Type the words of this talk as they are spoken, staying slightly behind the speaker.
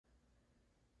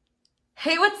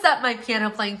Hey, what's up, my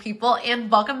piano playing people, and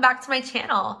welcome back to my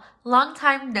channel. Long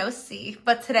time no see,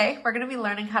 but today we're going to be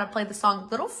learning how to play the song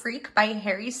Little Freak by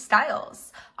Harry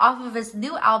Styles off of his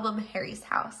new album, Harry's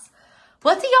House.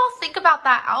 What do y'all think about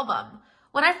that album?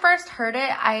 When I first heard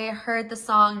it, I heard the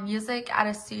song Music at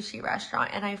a Sushi Restaurant,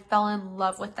 and I fell in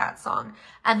love with that song.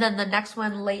 And then the next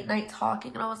one, Late Night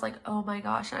Talking, and I was like, oh my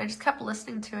gosh, and I just kept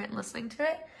listening to it and listening to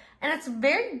it. And it's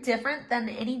very different than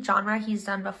any genre he's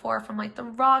done before, from like the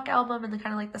rock album and the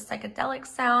kind of like the psychedelic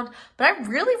sound, but I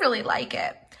really like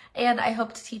it. And I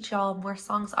hope to teach y'all more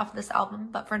songs off this album,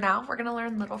 but for now, we're gonna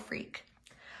learn Little Freak.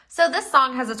 So this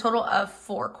song has a total of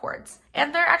 4 chords,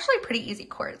 and they're actually pretty easy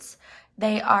chords.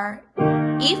 They are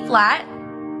E flat,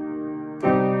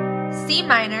 C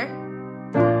minor,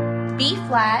 B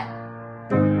flat,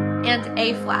 and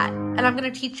A flat. And I'm gonna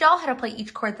teach y'all how to play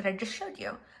each chord that I just showed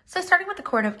you. So starting with the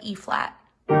chord of E flat.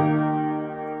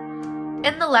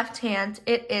 In the left hand,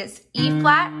 it is E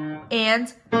flat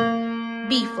and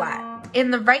B flat.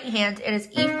 In the right hand, it is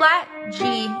E flat,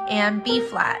 G, and B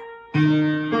flat.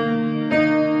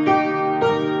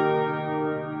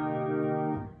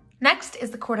 Next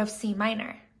is the chord of C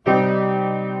minor.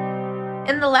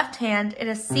 In the left hand, it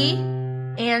is C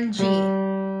and G.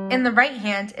 In the right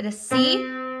hand, it is C,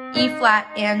 E flat,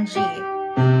 and G.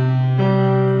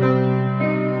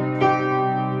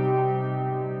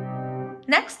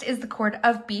 Next is the chord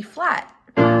of B flat.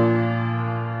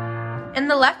 In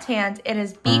the left hand, it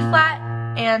is B flat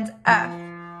and F.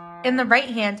 In the right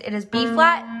hand, it is B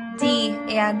flat, D,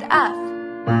 and F.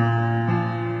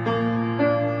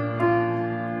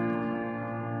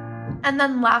 And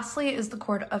then lastly is the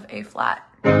chord of A flat.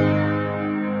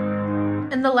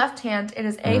 In the left hand, it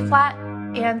is A flat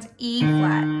and E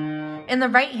flat. In the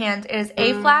right hand, it is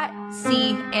A flat,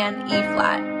 C, and E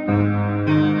flat.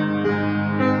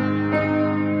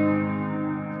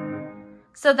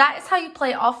 So that is how you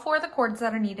play all 4 of the chords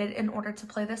that are needed in order to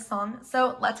play this song.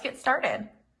 So let's get started.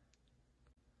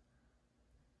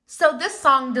 So this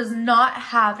song does not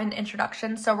have an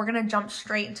introduction, so we're going to jump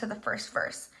straight into the first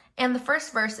verse. And the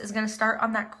first verse is going to start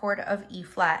on that chord of E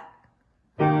flat.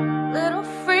 Little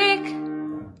freak,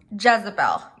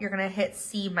 Jezebel. You're going to hit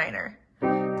C minor.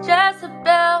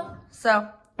 Jezebel. So,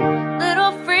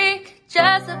 little freak,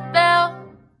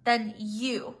 Jezebel. Then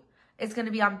U is going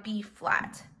to be on B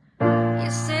flat. You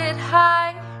sit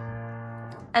high.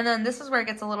 And then this is where it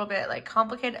gets a little bit like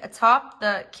complicated. Atop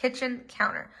the kitchen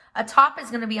counter. Atop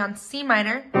is going to be on C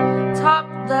minor. Top,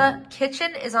 the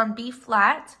kitchen is on B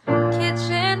flat.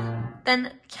 Kitchen,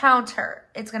 then counter.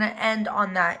 It's going to end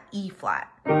on that E flat.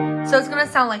 So it's going to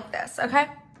sound like this, okay?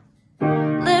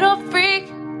 Little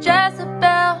freak,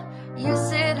 Jezebel, you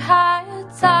sit high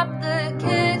atop the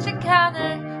kitchen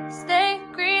counter. Stay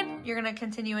green. You're going to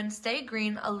continue and stay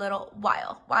green a little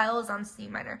while. While is on C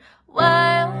minor.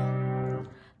 While.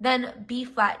 Then B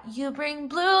flat. You bring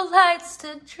blue lights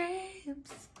to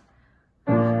dreams.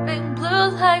 Bring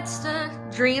blue lights to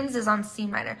dreams is on C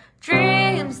minor.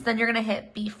 Dreams. Then you're going to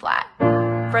hit B flat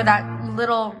for that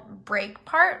little break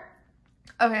part.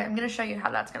 Okay, I'm going to show you how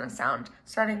that's going to sound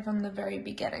starting from the very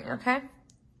beginning, okay?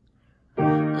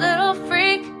 Little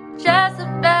freak,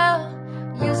 Jezebel,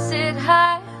 you sit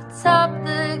high atop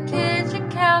the kitchen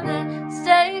counter.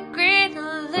 Stay green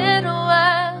a little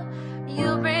while.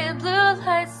 You bring blue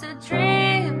lights to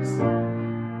dreams.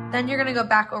 Then you're going to go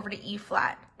back over to E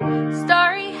flat.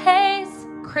 Starry haze,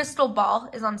 crystal ball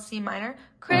is on C minor.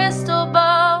 Crystal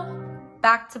ball,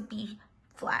 back to B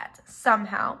flat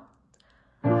somehow.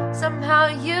 Somehow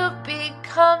you've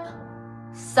become.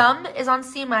 Some is on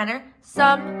C minor.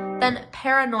 Some, then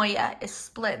paranoia is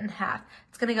split in half.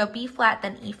 It's going to go B flat,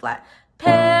 then E flat.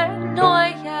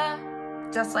 Paranoia,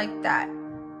 just like that.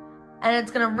 And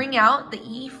it's going to ring out. The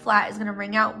E flat is going to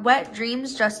ring out. Wet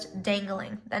dreams, just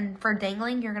dangling. Then for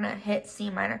dangling, you're going to hit C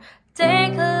minor.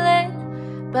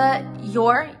 Dangling, but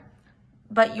your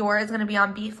is going to be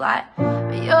on B flat.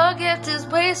 But your gift is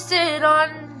wasted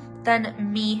on.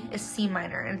 Then me is C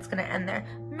minor, and it's going to end there.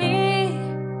 Me.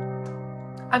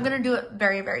 I'm going to do it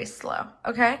very slow,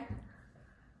 okay?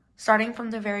 Starting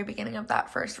from the very beginning of that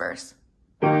first verse.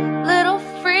 Little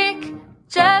freak,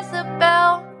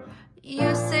 Jezebel,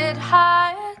 you sit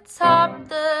high atop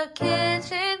the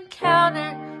kitchen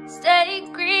counter. Stay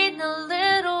green a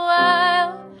little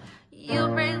while. You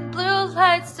bring blue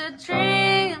lights to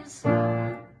dreams.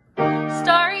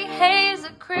 Starry haze,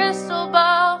 a crystal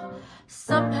ball.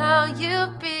 Somehow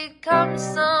you've become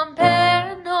some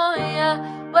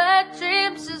paranoia. Wet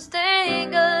dreams just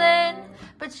dangling,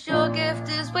 but your gift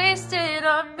is wasted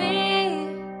on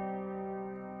me.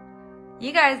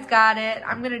 You guys got it.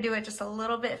 I'm gonna do it just a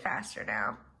little bit faster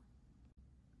now.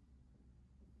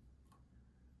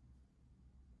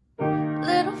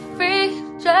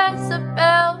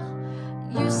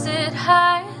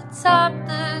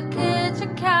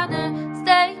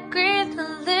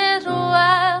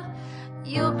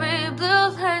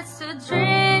 your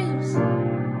dreams.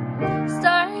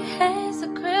 Starry haze, a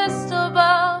crystal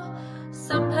ball.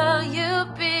 Somehow you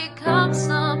become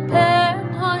some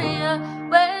paranoia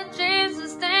when dreams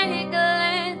are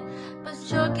dangling, but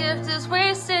your gift is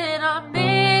wasted on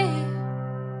me.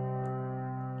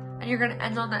 And you're gonna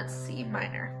end on that C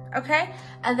minor, okay?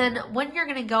 And then when you're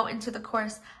gonna go into the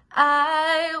chorus,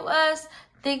 I was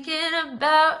thinking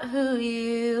about who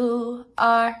you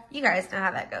are. You guys know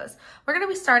how that goes. We're gonna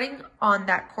be starting on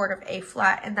that chord of A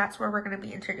flat, and that's where we're gonna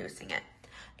be introducing it.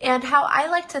 And how I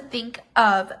like to think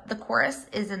of the chorus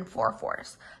is in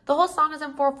 4/4s. The whole song is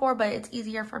in 4/4, but it's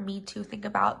easier for me to think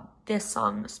about this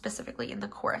song specifically in the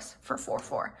chorus for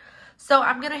 4/4. So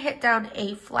I'm gonna hit down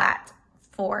A flat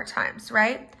 4 times,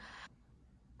 right?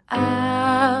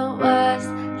 I was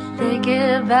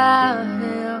thinking about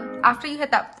you. After you hit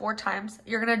that 4 times,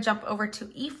 you're gonna jump over to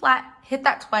E flat, hit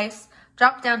that twice,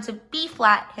 drop down to B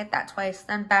flat, hit that twice,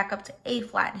 then back up to A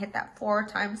flat and hit that 4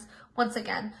 times once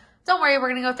again. Don't worry, we're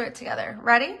gonna go through it together.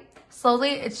 Ready?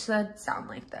 Slowly, it should sound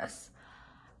like this.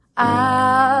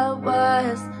 I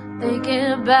was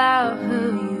thinking about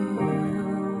who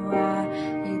you are,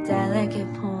 your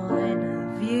delicate point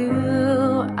of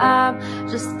view. I'm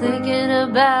just thinking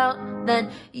about then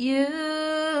you.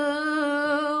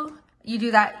 You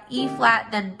do that E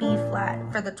flat, then B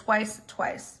flat for the twice.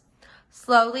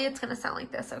 Slowly, it's gonna sound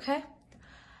like this, okay?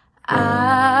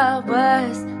 I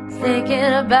was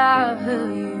thinking about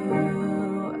who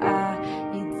you are,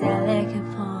 your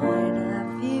delicate point of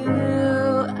view.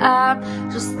 I'm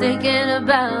just thinking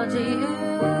about you.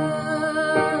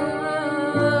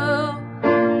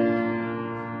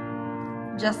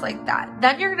 Just like that.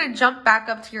 Then you're gonna jump back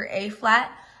up to your A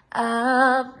flat.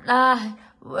 I'm not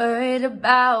worried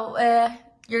about where.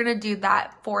 You're gonna do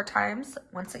that 4 times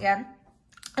once again.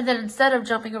 And then instead of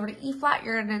jumping over to E flat,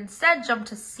 you're gonna instead jump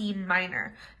to C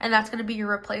minor. And that's gonna be your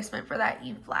replacement for that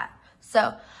E flat.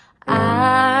 So,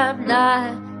 I'm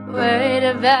not worried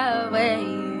about where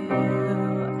you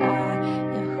are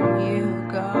and who you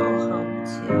go home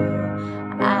to.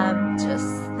 I'm just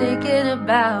thinking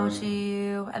about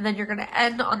you. And then you're gonna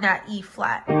end on that E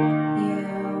flat. You.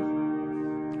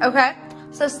 Okay?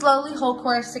 So slowly whole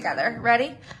chorus together.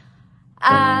 Ready?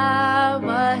 I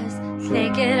was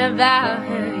thinking about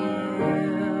who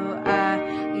you are,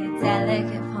 your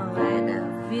delicate point of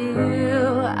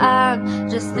view. I'm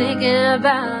just thinking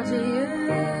about you.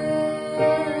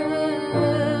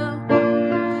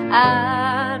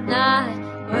 I'm not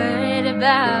worried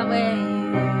about where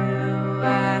you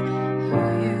are, who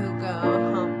you go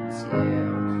home to.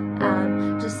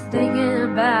 I'm just thinking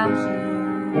about you.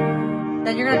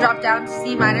 Then you're gonna drop down to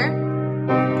C minor,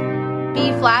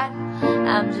 B flat.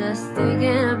 I'm just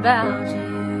thinking about you.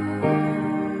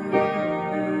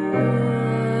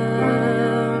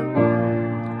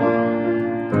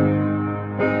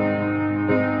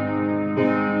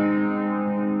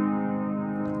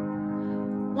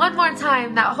 One more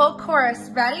time, that whole chorus.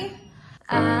 Ready?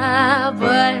 I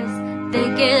was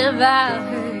thinking about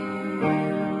who you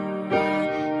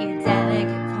are, your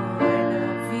delicate point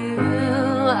of view.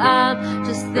 I'm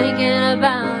just thinking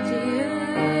about you.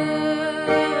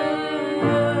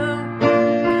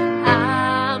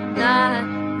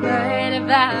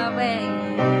 About where you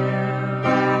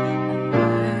are, who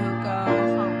you go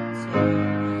home to.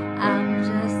 I'm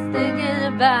just thinking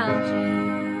about you.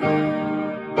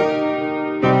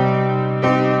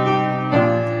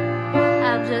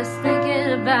 I'm just thinking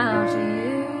about you.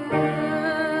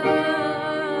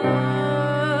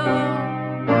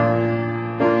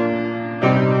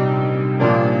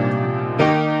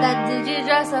 Then did you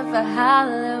dress up for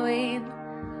Halloween?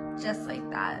 Just like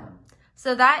that.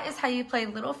 So that is how you play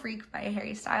Little Freak by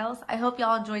Harry Styles. I hope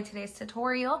y'all enjoyed today's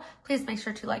tutorial. Please make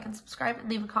sure to like and subscribe and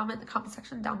leave a comment in the comment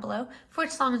section down below for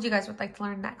which songs you guys would like to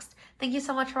learn next. Thank you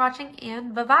so much for watching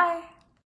and bye-bye.